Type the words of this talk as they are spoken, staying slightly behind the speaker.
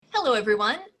Hello,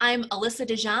 everyone. I'm Alissa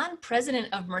DeJonge,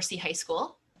 president of Mercy High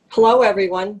School. Hello,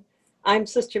 everyone. I'm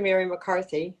Sister Mary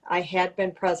McCarthy. I had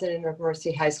been president of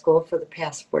Mercy High School for the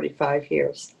past 45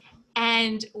 years.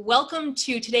 And welcome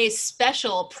to today's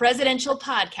special presidential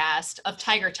podcast of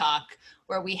Tiger Talk,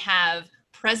 where we have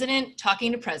President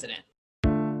talking to President.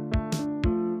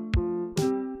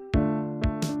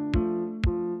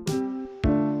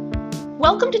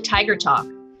 Welcome to Tiger Talk,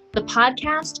 the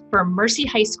podcast for Mercy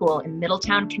High School in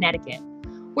Middletown, Connecticut,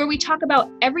 where we talk about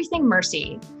everything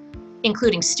Mercy,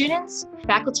 including students,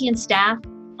 faculty and staff,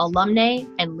 alumni,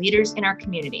 and leaders in our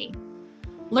community.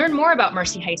 Learn more about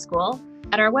Mercy High School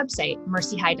at our website,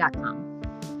 mercyhigh.com.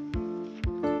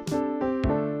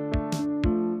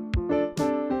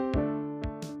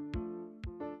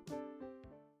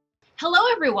 Hello,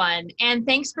 everyone, and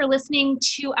thanks for listening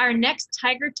to our next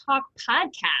Tiger Talk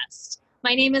podcast.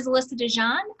 My name is Alissa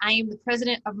DeJonge. I am the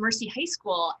president of Mercy High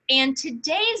School, and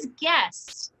today's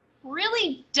guest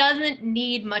really doesn't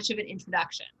need much of an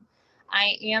introduction.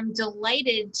 I am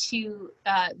delighted to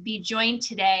be joined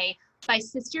today by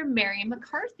Sister Mary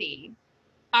McCarthy,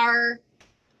 our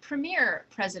premier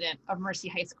president of Mercy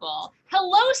High School.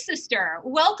 Hello, sister.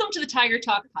 Welcome to the Tiger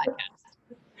Talk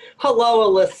podcast. Hello,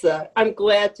 Alissa. I'm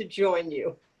glad to join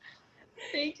you.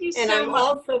 Thank you and so I'm much.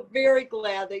 also very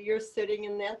glad that you're sitting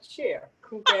in that chair.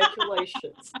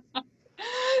 Congratulations.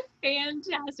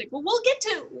 Fantastic. Well, we'll get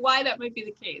to why that might be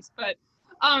the case. But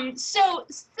so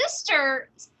sister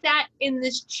sat in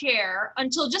this chair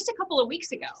until just a couple of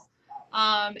weeks ago.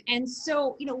 And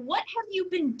so, what have you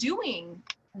been doing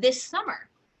this summer?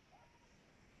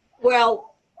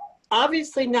 Well,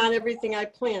 obviously not everything I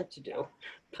planned to do,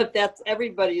 but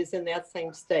everybody is in that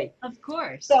same state. Of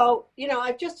course. So,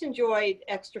 I've just enjoyed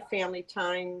extra family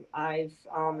time. I've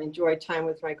enjoyed time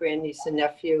with my grandniece and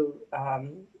nephew,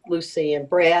 Lucy and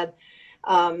Brad.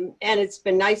 And it's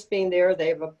been nice being there. They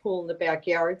have a pool in the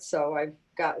backyard, so I've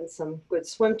gotten some good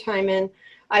swim time in.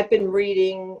 I've been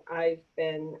reading. I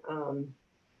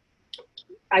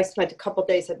spent a couple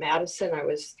days at Madison. I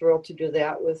was thrilled to do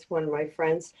that with one of my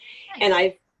friends. Nice.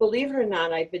 And believe it or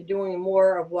not, I've been doing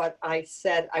more of what I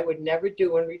said I would never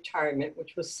do in retirement,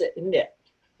 which was sit and knit.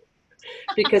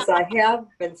 Because I have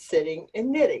been sitting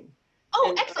and knitting. Oh,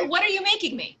 and excellent. What are you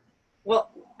making me? Well,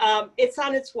 it's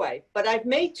on its way. But I've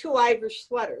made 2 Irish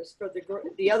sweaters for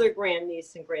the other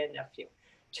grandniece and grandnephew.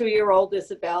 2-year-old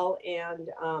Isabel and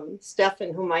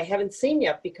Stefan, whom I haven't seen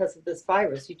yet because of this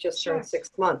virus. He just turned 6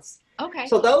 months. Okay.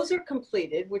 So those are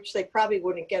completed, which they probably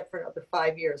wouldn't get for another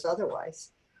 5 years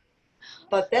otherwise.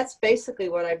 But that's basically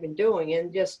what I've been doing,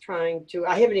 and just trying to,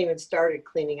 I haven't even started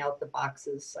cleaning out the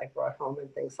boxes I brought home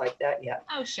and things like that yet.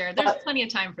 Oh, sure. There's plenty of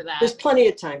time for that. There's plenty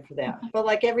of time for that. But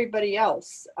like everybody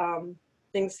else,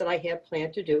 things that I had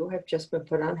planned to do have just been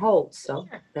put on hold. So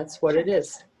that's what it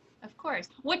is. Of course.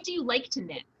 What do you like to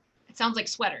knit? It sounds like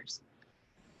sweaters.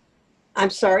 I'm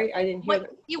sorry, I didn't hear that.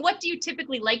 What do you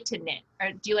typically like to knit?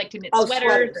 Or do you like to knit sweaters?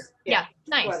 Sweaters. Yeah,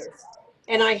 nice. Sweaters.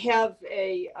 And I have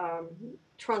a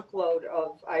trunk load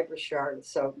of Irish yarn,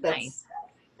 so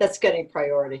that's getting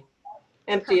priority.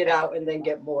 Empty it out and then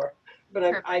get more.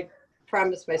 But I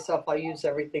promised myself I'll use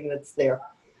everything that's there.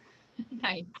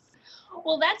 Nice.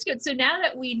 Well, that's good. So now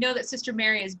that we know that Sister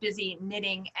Mary is busy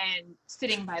knitting and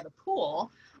sitting by the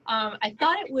pool, I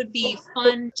thought it would be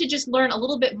fun to just learn a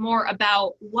little bit more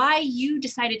about why you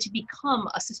decided to become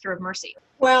a Sister of Mercy.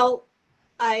 Well,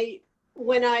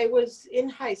 when I was in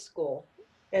high school,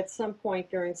 at some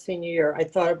point during senior year, I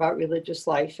thought about religious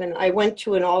life, and I went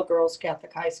to an all-girls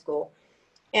Catholic high school.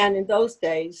 And in those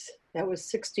days, that was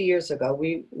 60 years ago,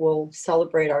 we will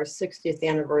celebrate our 60th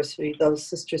anniversary. Those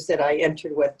sisters that I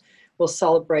entered with will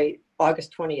celebrate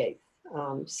August 28th,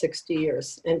 60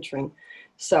 years entering.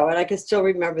 So, and I can still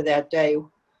remember that day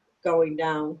going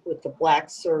down with the black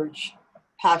serge,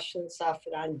 Passion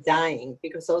Safran, dying,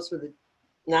 because those were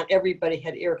not everybody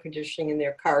had air conditioning in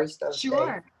their cars those days.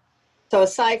 So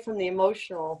aside from the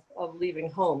emotional of leaving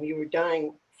home, you were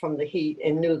dying from the heat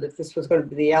and knew that this was going to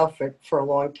be the outfit for a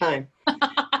long time.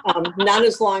 Not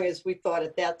as long as we thought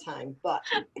at that time,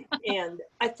 and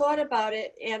I thought about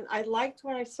it, and I liked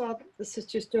what I saw the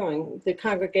sisters doing. The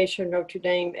Congregation of Notre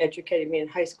Dame educated me in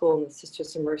high school, and the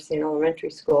Sisters of Mercy in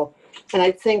elementary school. And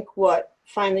I think what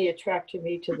finally attracted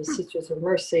me to the Sisters of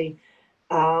Mercy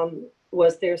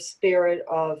was their spirit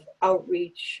of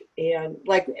outreach, and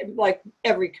like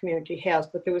every community has,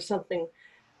 but there was something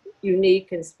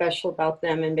unique and special about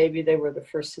them, and maybe they were the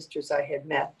first sisters I had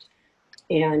met.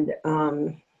 And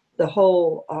the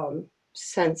whole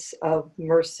sense of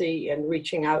mercy and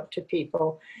reaching out to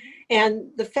people, and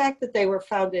the fact that they were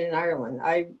founded in Ireland.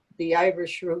 The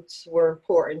Irish roots were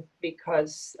important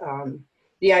because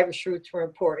the Irish roots were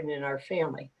important in our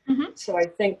family. Mm-hmm. So I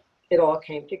think it all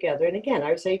came together. And again,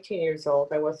 I was 18 years old.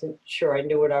 I wasn't sure I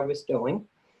knew what I was doing.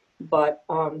 But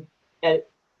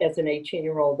as an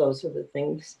 18-year-old, those are the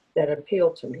things that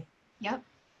appeal to me. Yep.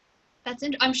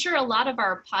 I'm sure a lot of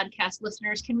our podcast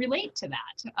listeners can relate to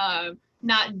that.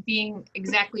 Not being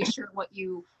exactly sure what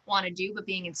you want to do, but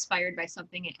being inspired by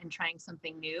something and trying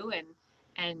something new.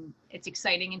 And it's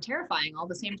exciting and terrifying all at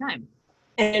the same time.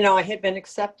 And, I had been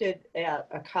accepted at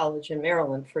a college in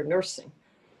Maryland for nursing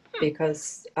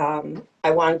because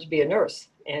I wanted to be a nurse.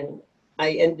 And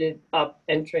I ended up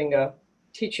entering a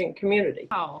teaching community.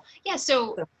 Oh, yeah.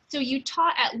 So you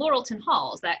taught at Laurelton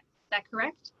Hall, is that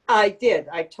correct? I did.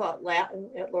 I taught Latin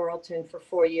at Laurelton for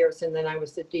 4 years, and then I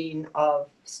was the dean of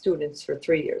students for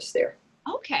 3 years there.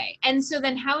 Okay. And so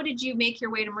then how did you make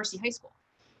your way to Mercy High School?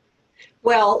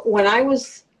 Well, when I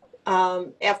was,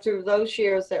 after those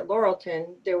years at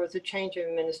Laurelton, there was a change of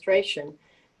administration,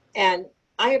 and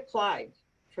I applied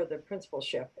for the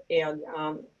principalship. And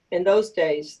in those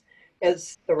days,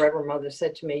 as the Reverend Mother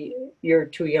said to me, you're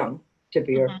too young to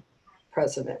be a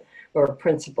president or a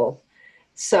principal.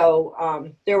 So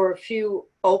there were a few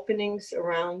openings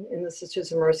around in the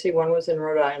Sisters of Mercy. One was in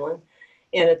Rhode Island.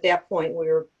 And at that point, we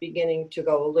were beginning to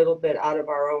go a little bit out of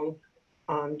our own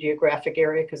geographic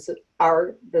area because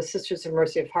the Sisters of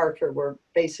Mercy of Hartford were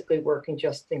basically working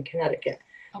just in Connecticut.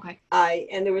 Okay.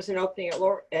 And there was an opening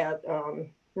at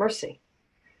Mercy.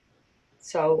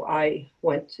 So I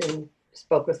went and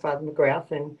spoke with Father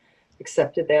McGrath and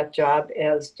accepted that job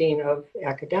as Dean of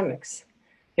Academics.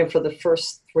 And for the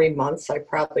first 3 months, I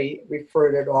probably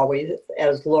referred it always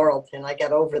as Laurelton. I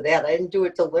got over that. I didn't do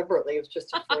it deliberately. It was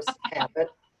just a forced habit.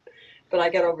 But I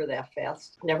got over that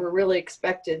fast. Never really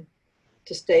expected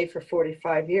to stay for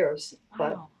 45 years,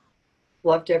 but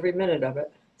loved every minute of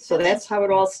it. So that's how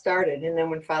it all started. And then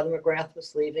when Father McGrath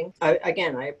was leaving, I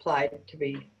applied to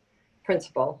be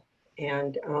principal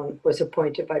and was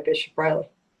appointed by Bishop Riley.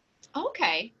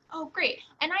 Okay. Oh, great.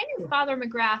 And I knew Father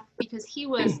McGrath because he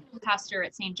was pastor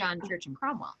at St. John Church in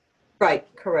Cromwell. Right,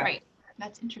 correct. Right.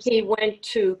 That's interesting.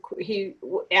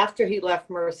 After he left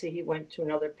Mercy, he went to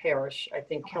another parish, I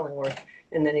think Killingworth,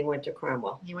 and then he went to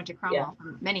Cromwell. He went to Cromwell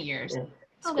for many years. Yeah.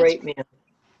 It's a great man.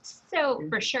 So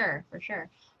for sure.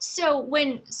 So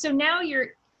now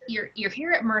you're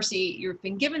here at Mercy, you've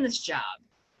been given this job.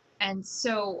 And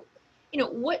so,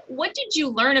 what did you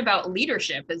learn about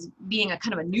leadership as being a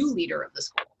kind of a new leader of the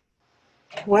school?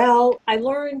 Well, I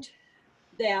learned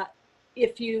that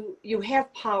if you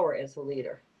have power as a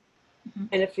leader,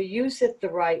 and if you use it the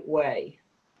right way,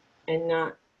 and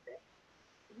not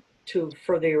to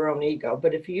further your own ego,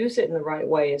 but if you use it in the right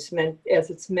way as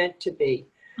it's meant to be,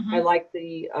 I like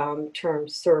the term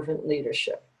servant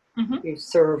leadership. You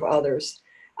serve others.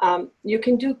 You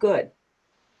can do good.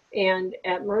 And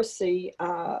at Mercy,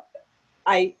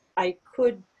 I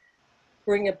could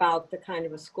bring about the kind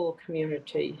of a school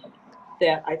community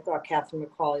that I thought Catherine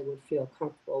McCauley would feel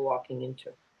comfortable walking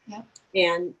into. Yep.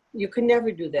 And you can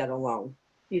never do that alone.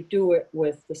 You do it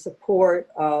with the support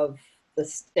of the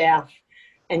staff,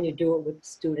 and you do it with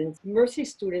students. Mercy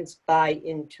students buy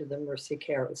into the Mercy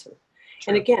charism.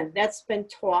 And again, that's been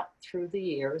taught through the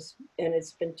years, and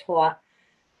it's been taught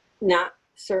not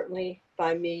certainly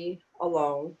by me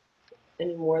alone,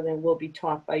 any more than will be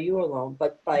taught by you alone,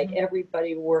 but by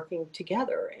everybody working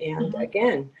together. And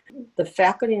again, the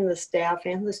faculty and the staff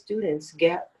and the students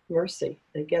get Mercy.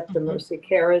 They get the Mercy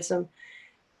charism,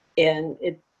 and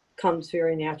it comes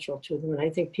very natural to them. And I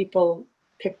think people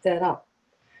pick that up.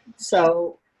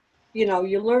 So, you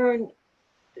learn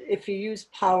if you use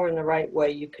power in the right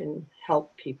way, you can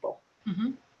help people.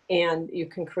 And you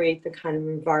can create the kind of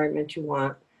environment you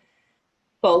want,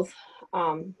 both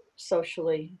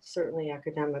socially, certainly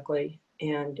academically.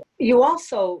 And you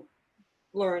also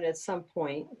learn at some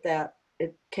point that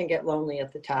it can get lonely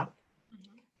at the top.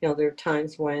 There are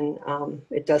times when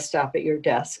it does stop at your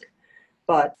desk,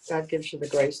 but God gives you the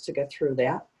grace to get through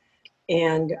that.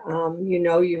 And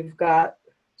you've got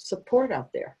support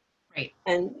out there. Right.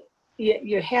 And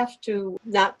you have to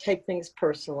not take things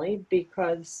personally,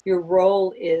 because your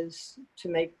role is to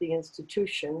make the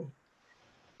institution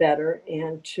better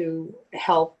and to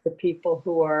help the people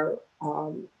who are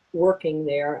working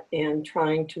there and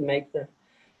trying to make the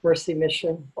Mercy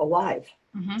mission alive.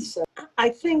 So I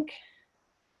think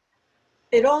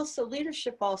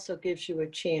leadership also gives you a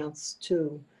chance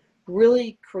to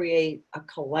really create a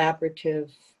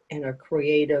collaborative and a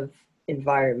creative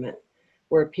environment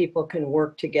where people can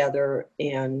work together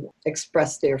and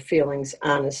express their feelings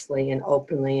honestly and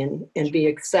openly and be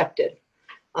accepted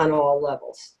on all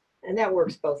levels. And that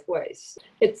works both ways.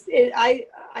 I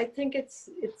think it's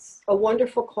a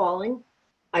wonderful calling.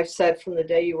 I've said from the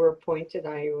day you were appointed,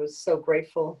 I was so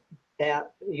grateful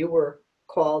that you were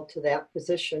called to that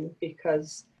position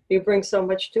because you bring so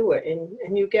much to it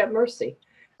and you get mercy.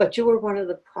 But you were one of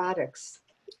the products,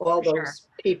 all For sure. those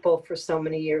people for so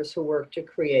many years who worked to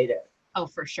create it. Oh,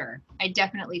 for sure. I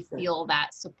definitely feel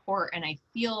that support, and I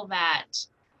feel that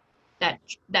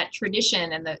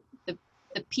tradition and the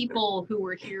people who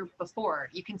were here before.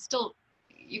 You can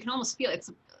almost feel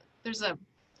there's a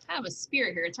kind of a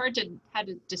spirit here. It's hard to how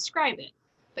to describe it,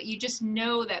 but you just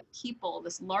know that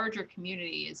this larger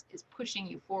community is pushing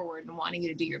you forward and wanting you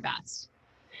to do your best.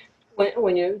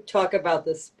 When you talk about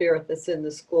the spirit that's in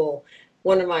the school,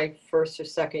 one of my first or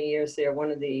second years there, one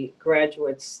of the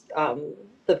graduates,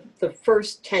 the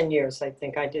first 10 years, I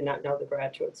think, I did not know the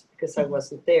graduates because I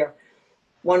wasn't there.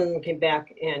 One of them came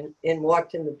back and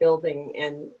walked in the building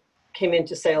and came in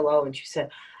to say hello. And she said,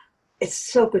 "It's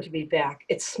so good to be back.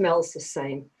 It smells the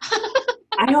same."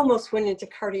 I almost went into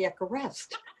cardiac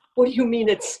arrest. What do you mean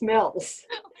it smells?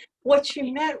 What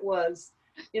she meant was,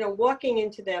 walking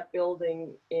into that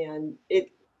building, and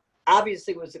it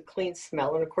obviously was a clean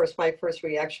smell. And of course, my first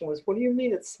reaction was, what do you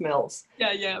mean it smells?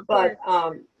 Yeah. But,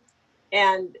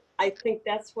 and I think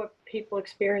that's what people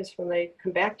experience when they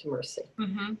come back to Mercy.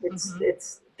 Mm-hmm,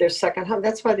 It's their second home.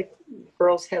 That's why the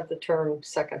girls have the term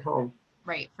second home.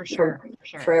 Right, for sure.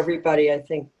 For everybody, I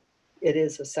think it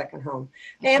is a second home.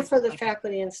 And for the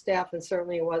faculty and staff, and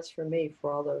certainly it was for me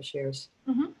for all those years.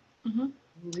 Mm-hmm, mm-hmm.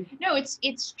 No,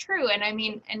 it's true. And I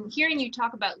mean, and hearing you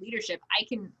talk about leadership, I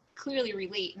can clearly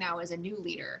relate now as a new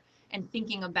leader and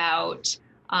thinking about,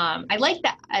 I like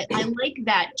that. I like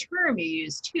that term you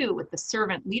use too with the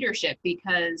servant leadership,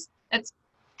 because that's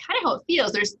kind of how it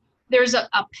feels. There's a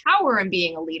power in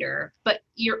being a leader, but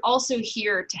you're also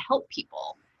here to help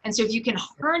people. And so if you can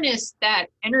harness that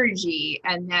energy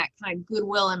and that kind of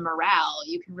goodwill and morale,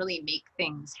 you can really make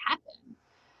things happen.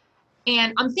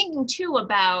 And I'm thinking too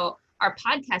about our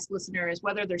podcast listeners,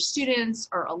 whether they're students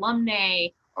or alumni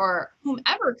or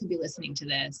whomever could be listening to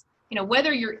this,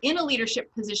 whether you're in a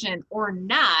leadership position or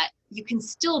not, you can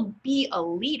still be a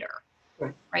leader,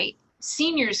 right?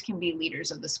 Seniors can be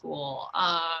leaders of the school.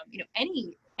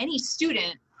 Any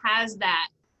student has that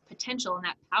potential and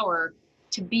that power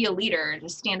to be a leader, to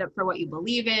stand up for what you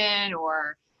believe in,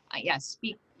 or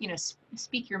speak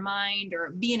your mind, or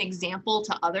be an example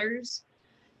to others.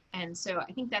 And so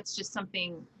I think that's just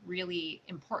something really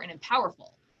important and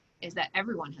powerful, is that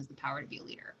everyone has the power to be a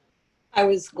leader. I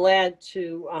was glad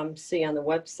to see on the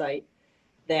website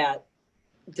that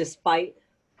despite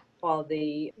all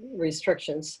the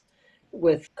restrictions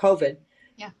with COVID,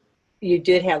 you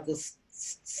did have this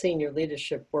senior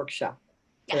leadership workshop.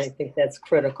 Yes. And I think that's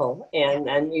critical.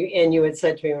 And you had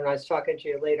said to me when I was talking to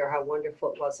you later how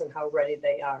wonderful it was and how ready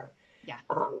they are. Yeah.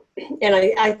 And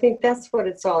I think that's what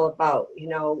it's all about.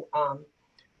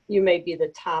 You may be the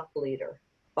top leader,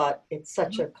 but it's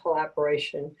such a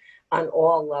collaboration on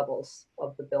all levels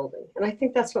of the building. And I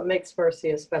think that's what makes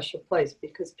Mercy a special place,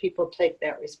 because people take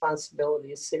that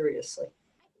responsibility seriously.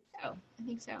 I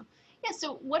think so. Yeah.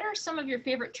 So what are some of your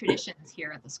favorite traditions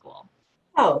here at the school?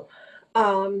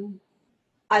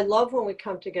 I love when we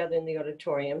come together in the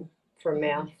auditorium for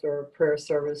math or prayer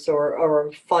service or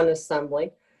a fun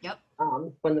assembly. Yep.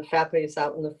 When the faculty is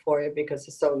out in the foyer because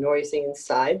it's so noisy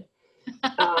inside.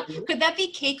 Could that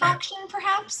be cake auction,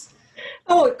 perhaps?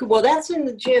 Oh, well, that's in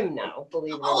the gym now,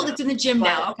 believe it or not. Oh, that's in the gym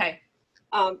now. Okay.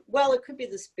 Well, it could be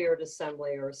the spirit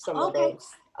assembly or some of those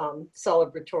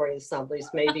celebratory assemblies,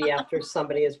 maybe after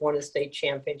somebody has won a state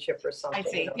championship or something. I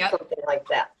see. Something like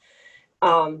that.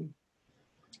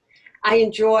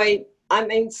 I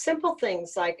mean, simple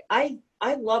things like I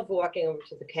love walking over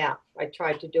to the CAP. I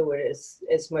tried to do it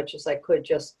as much as I could,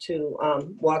 just to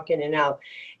walk in and out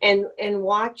and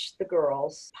watch the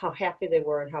girls, how happy they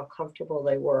were and how comfortable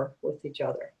they were with each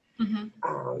other.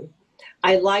 Mm-hmm.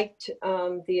 I liked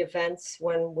the events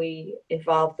when we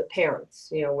involved the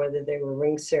parents, whether they were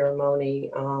ring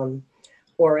ceremony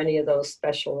or any of those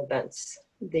special events.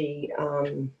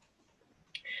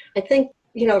 I think,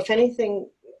 if anything,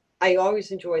 I always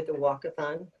enjoyed the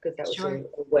walkathon, because that was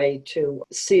a way to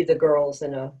see the girls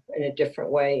in a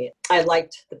different way. I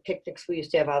liked the picnics we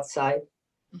used to have outside,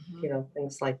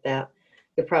 things like that.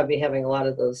 We'll probably be having a lot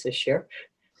of those this year.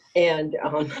 And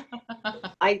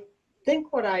I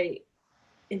think what I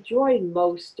enjoyed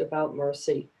most about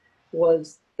Mercy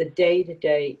was the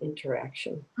day-to-day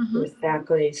interaction with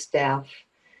faculty, staff,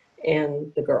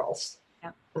 and the girls.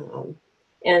 Yep.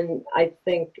 And I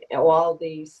think all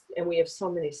these, and we have so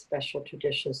many special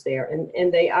traditions there,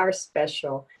 and they are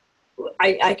special.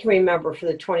 I can remember for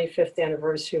the 25th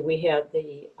anniversary, we had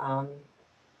the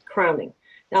crowning.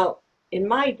 Now, in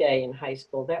my day in high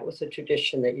school, that was a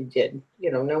tradition that you did.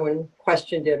 You know, no one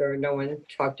questioned it or no one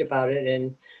talked about it,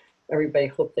 and everybody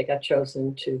hoped they got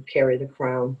chosen to carry the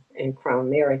crown and crown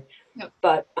Mary. Yep.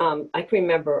 But I can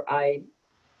remember I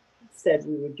said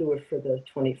we would do it for the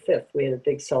 25th. We had a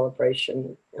big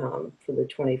celebration for the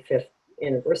 25th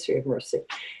anniversary of Mercy.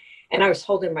 And I was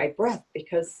holding my breath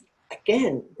because,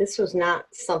 again, this was not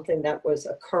something that was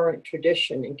a current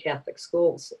tradition in Catholic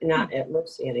schools, not at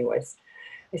Mercy anyways.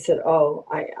 I said, oh,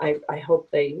 I hope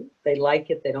they like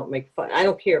it. They don't make fun. I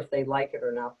don't care if they like it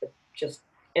or not, but just,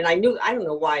 and I don't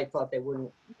know why I thought they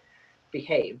wouldn't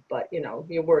behave, but you know,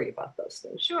 you worry about those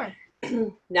things. Sure.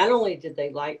 Not only did they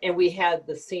like, and we had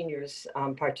the seniors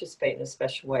participate in a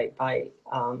special way by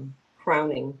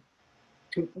crowning.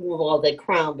 Well, they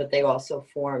crowned, but they also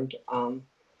formed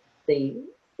the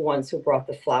ones who brought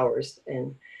the flowers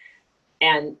in.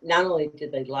 And not only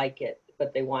did they like it,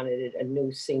 but they wanted it a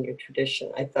new senior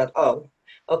tradition. I thought, oh,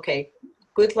 okay,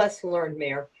 good lesson learned,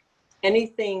 Mayor.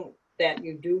 Anything that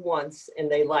you do once and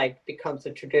they like becomes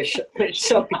a tradition.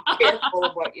 So be careful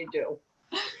of what you do.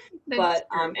 But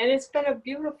and it's been a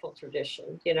beautiful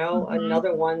tradition, you know,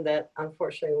 another one that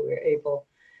unfortunately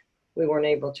we weren't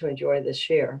able to enjoy this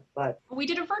year. But we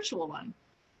did a virtual one.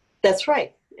 That's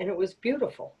right. And it was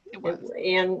beautiful. It was.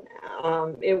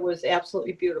 It was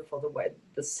absolutely beautiful, the way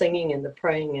the singing and the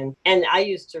praying. And I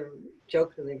used to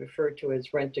jokingly refer to it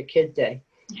as Rent a Kid Day,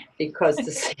 because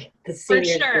the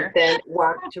seniors would then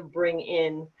want to bring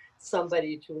in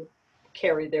somebody to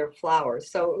carry their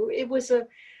flowers. So it was a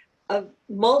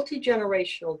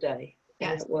multi-generational day.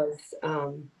 Yes. And it was,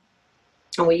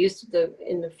 and we used to,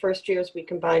 in the first years, we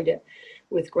combined it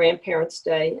with Grandparents'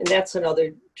 Day. And that's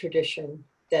another tradition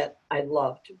that I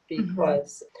loved,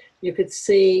 because you could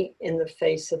see in the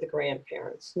face of the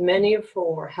grandparents, many of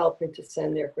whom were helping to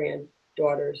send their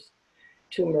granddaughters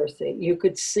to Mercy. You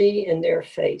could see in their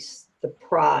face the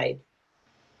pride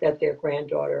that their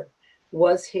granddaughter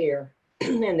was here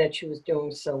and that she was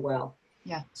doing so well.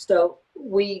 Yeah. So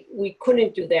we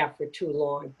couldn't do that for too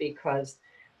long, because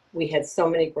we had so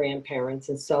many grandparents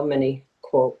and so many,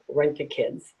 quote,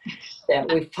 rent-a-kids, that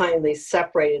we finally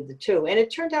separated the two. And it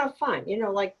turned out fine. You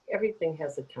know, like everything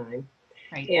has a time.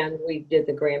 Right. And we did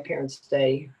the Grandparents'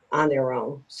 Day on their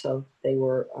own. So they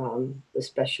were the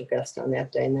special guest on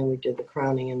that day. And then we did the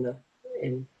crowning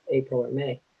in April or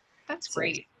May. That's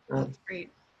great. That's great.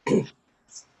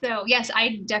 So yes,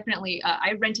 I definitely,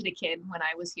 I rented a kid when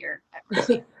I was here at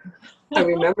Mercy. I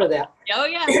remember that. Oh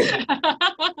yeah.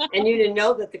 And you didn't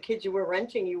know that the kids you were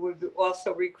renting, you were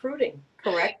also recruiting,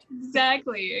 correct?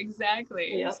 Exactly. Yeah.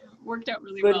 So it worked out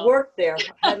really well. Good work there,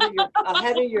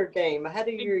 ahead of your game, ahead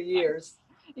of your years.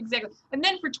 Exactly. And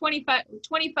then for 25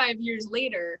 years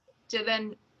later, to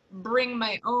then bring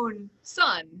my own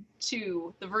son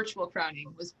to the virtual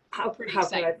crowning was pretty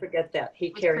exciting. How could I forget that? He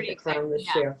carried the crown this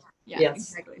year. Yeah, yes.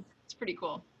 Exactly. It's pretty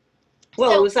cool.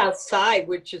 Well, it was outside,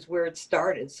 which is where it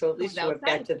started. So at least we went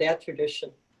back to that tradition.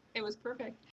 It was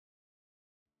perfect.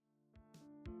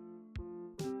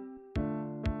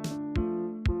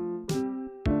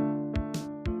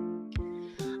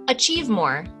 Achieve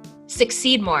more,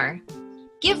 succeed more,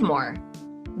 give more,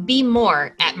 be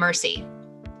more at Mercy.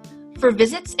 For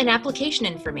visits and application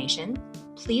information,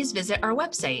 please visit our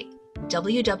website,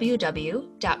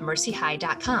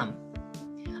 www.mercyhigh.com.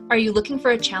 Are you looking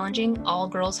for a challenging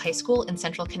all-girls high school in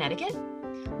Central Connecticut?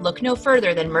 Look no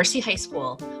further than Mercy High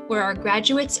School, where our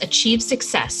graduates achieve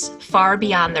success far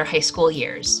beyond their high school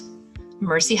years.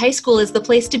 Mercy High School is the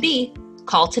place to be.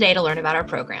 Call today to learn about our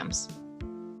programs.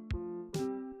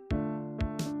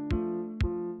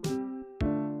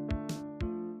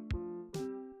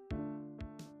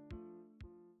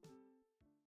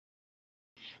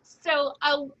 So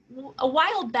a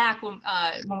while back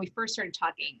when we first started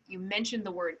talking, you mentioned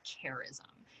the word charism.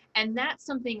 And that's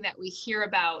something that we hear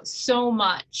about so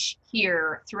much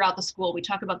here throughout the school. We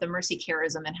talk about the Mercy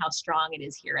charism and how strong it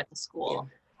is here at the school.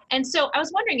 Yeah. And so I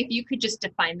was wondering if you could just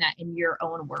define that in your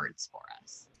own words for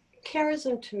us.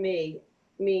 Charism to me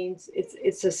means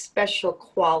it's a special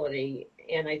quality.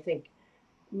 And I think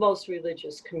most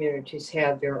religious communities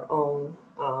have their own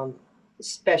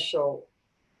special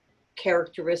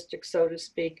characteristics, so to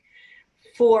speak.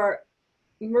 For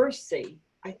Mercy,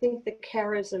 I think the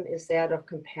charism is that of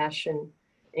compassion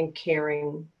and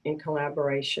caring and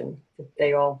collaboration.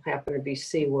 They all happen to be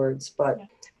C words, but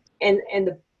and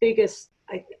the biggest,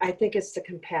 I think it's the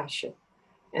compassion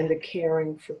and the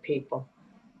caring for people.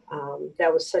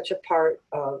 That was such a part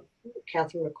of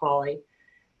Catherine McCauley,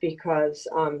 because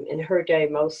in her day,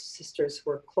 most sisters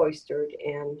were cloistered,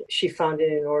 and she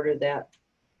founded an order that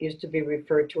used to be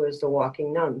referred to as the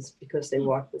walking nuns because they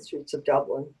walked the streets of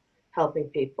Dublin helping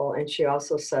people. And she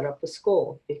also set up a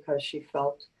school because she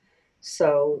felt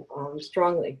so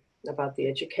strongly about the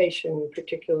education,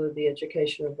 particularly the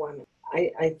education of women.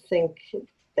 I think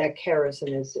that charism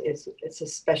it's a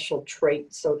special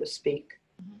trait, so to speak.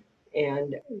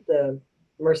 And the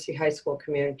Mercy High School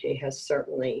community has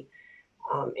certainly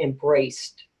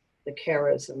embraced the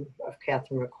charism of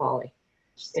Catherine McCauley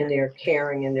and their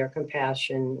caring and their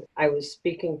compassion. I was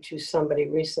speaking to somebody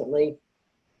recently,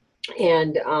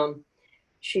 and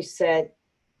she said,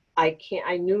 I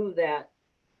knew that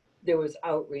there was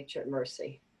outreach at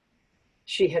Mercy.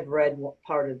 She had read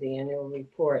part of the annual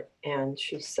report, and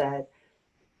she said,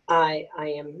 I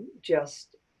am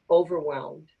just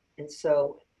overwhelmed and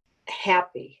so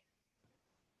happy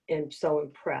and so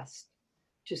impressed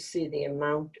to see the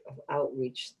amount of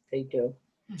outreach they do.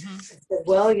 Mm-hmm. I said,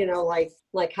 well,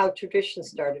 like how tradition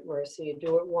started, Mercy, you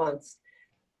do it once.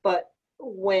 But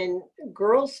when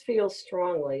girls feel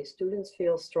strongly, students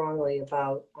feel strongly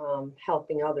about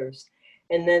helping others,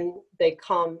 and then they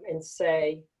come and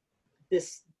say,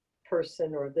 this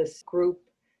person or this group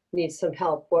needs some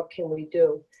help, what can we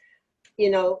do?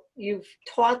 You've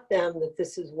taught them that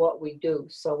this is what we do.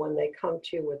 So when they come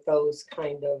to you with those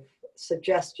kind of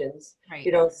suggestions, right,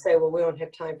 you don't say, well, we don't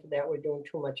have time for that, we're doing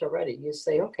too much already. You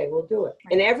say, okay, we'll do it.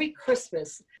 Right. And every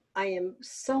Christmas, I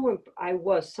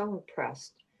was so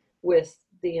impressed with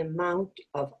the amount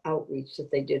of outreach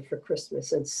that they did for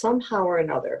Christmas. And somehow or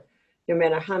another, no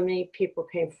matter how many people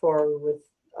came forward with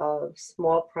a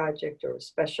small project or a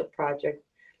special project,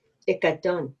 it got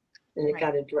done. And it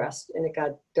got addressed, and it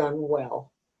got done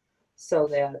well. So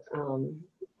that,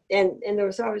 and there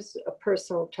was always a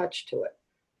personal touch to it.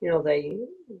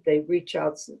 They reach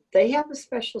out. They have a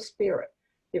special spirit.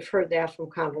 You've heard that from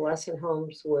convalescent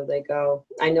homes where they go.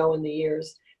 I know in the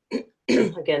years,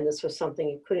 again, this was something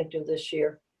you couldn't do this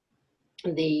year.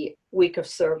 The week of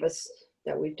service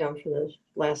that we've done for the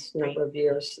last number of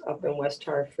years up in West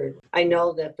Hartford. I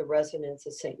know that the residents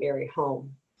of St. Mary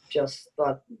Home just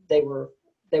thought they were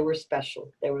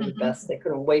special. They were the best. They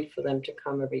couldn't wait for them to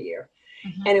come every year.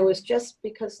 Mm-hmm. And it was just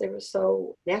because they were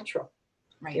so natural.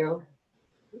 Right.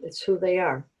 It's who they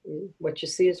are. What you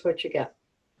see is what you get.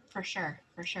 For sure.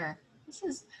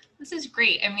 This is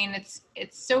great. I mean, it's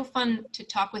so fun to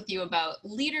talk with you about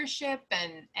leadership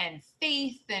and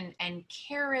faith and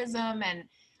charism and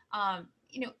how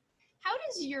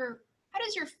does your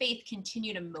faith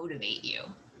continue to motivate you?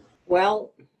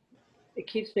 Well, it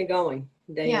keeps me going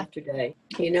day after day.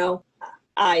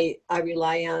 I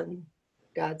rely on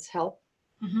God's help.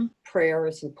 Mm-hmm. Prayer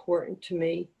is important to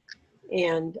me,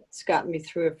 and it's gotten me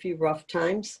through a few rough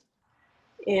times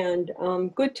and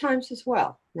good times as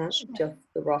well, not just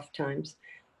the rough times.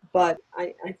 But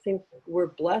I think we're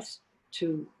blessed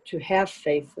to have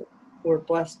faith. We're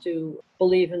blessed to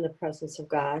believe in the presence of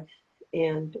God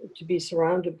and to be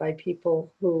surrounded by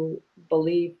people who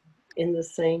believe in the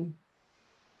same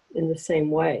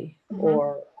way, mm-hmm.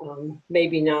 or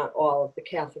maybe not all of the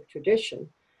Catholic tradition,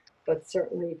 but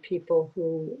certainly people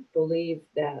who believe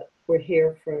that we're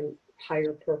here for a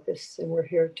higher purpose and we're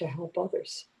here to help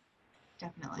others.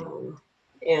 Definitely.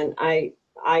 And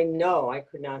I know I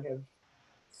could not have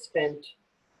spent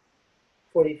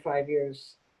 45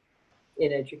 years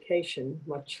in education,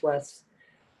 much less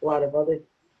a lot of other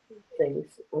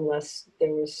things, unless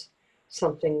there was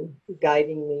something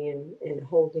guiding me and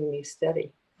holding me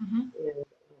steady.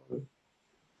 Mm-hmm.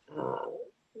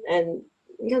 And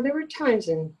there were times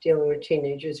in dealing with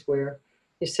teenagers where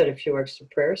you said a few extra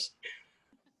prayers.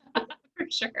 For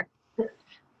sure.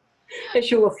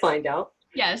 As you will find out.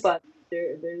 Yes. But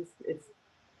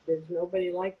there's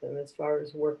nobody like them as far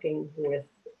as working with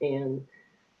and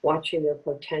watching their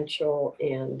potential.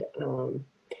 And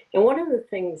one of the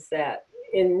things that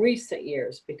in recent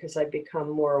years, because I've become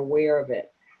more aware of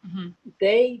it, mm-hmm.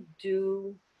 they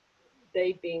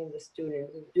being the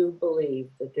students, do believe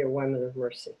that they're women of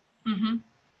mercy. Mm-hmm.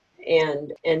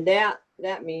 And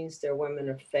that means they're women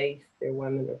of faith, they're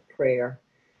women of prayer,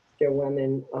 they're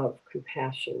women of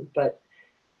compassion, but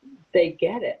they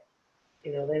get it.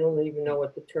 They don't even know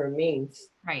what the term means.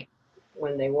 Right.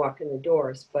 When they walk in the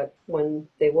doors, but when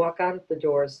they walk out of the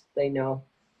doors, they know.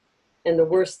 And the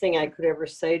worst thing I could ever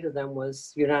say to them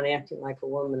was, you're not acting like a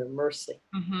woman of mercy.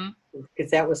 Mm-hmm.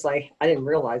 Because that was like, I didn't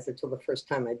realize it till the first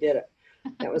time I did it.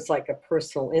 That was like a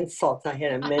personal insult. I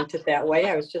hadn't meant it that way.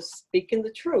 I was just speaking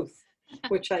the truth,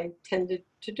 which I tended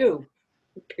to do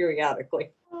periodically.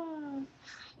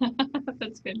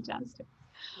 That's fantastic.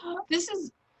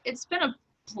 It's been a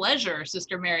pleasure,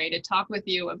 Sister Mary, to talk with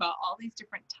you about all these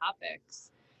different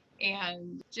topics,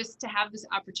 and just to have this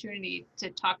opportunity to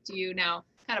talk to you now,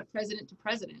 kind of president to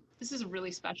president. This is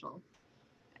really special.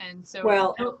 And so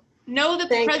Well, know that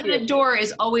the thank president you. door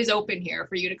is always open here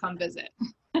for you to come visit.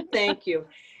 Thank you.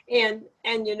 And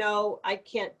I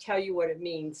can't tell you what it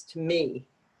means to me,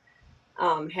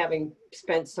 having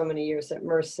spent so many years at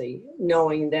Mercy,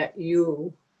 knowing that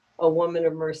you, a woman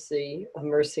of Mercy, a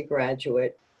Mercy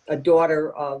graduate, a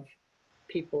daughter of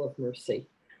people of Mercy,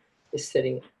 is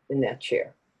sitting in that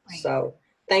chair. Right. So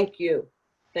thank you.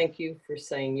 Thank you for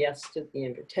saying yes to the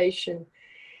invitation.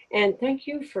 And thank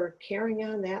you for carrying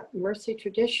on that Mercy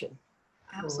tradition.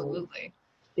 Absolutely.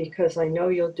 Because I know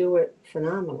you'll do it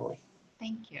phenomenally.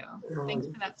 Thank you. Thanks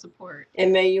for that support.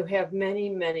 And may you have many,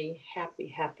 many happy,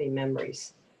 happy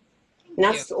memories.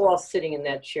 Not all sitting in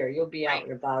that chair. You'll be out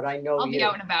and about. I know I'll be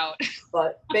out and about.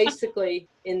 But basically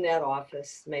in that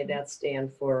office, may that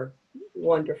stand for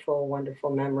wonderful, wonderful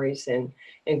memories and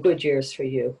good years for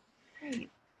you. Great.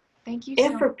 Thank you.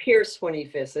 And for Pierce when he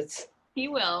visits. He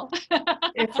will.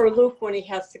 And for Luke when he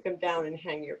has to come down and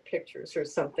hang your pictures or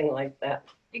something like that.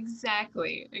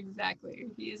 Exactly.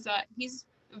 He's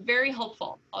very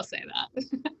helpful. I'll say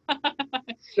that.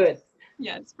 Good.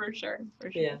 Yes, for sure.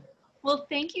 Yeah. Well,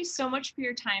 thank you so much for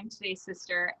your time today,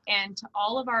 Sister, and to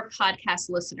all of our podcast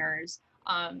listeners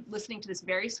listening to this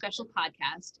very special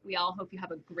podcast. We all hope you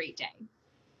have a great day.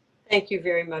 Thank you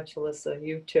very much, Alissa.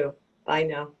 You too. Bye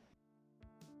now.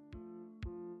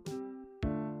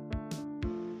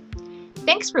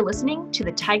 Thanks for listening to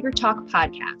the Tiger Talk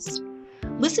podcast.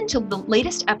 Listen to the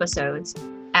latest episodes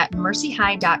at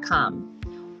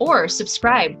mercyhigh.com or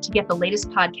subscribe to get the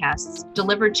latest podcasts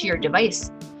delivered to your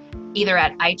device, either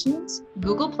at iTunes,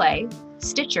 Google Play,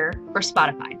 Stitcher, or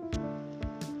Spotify.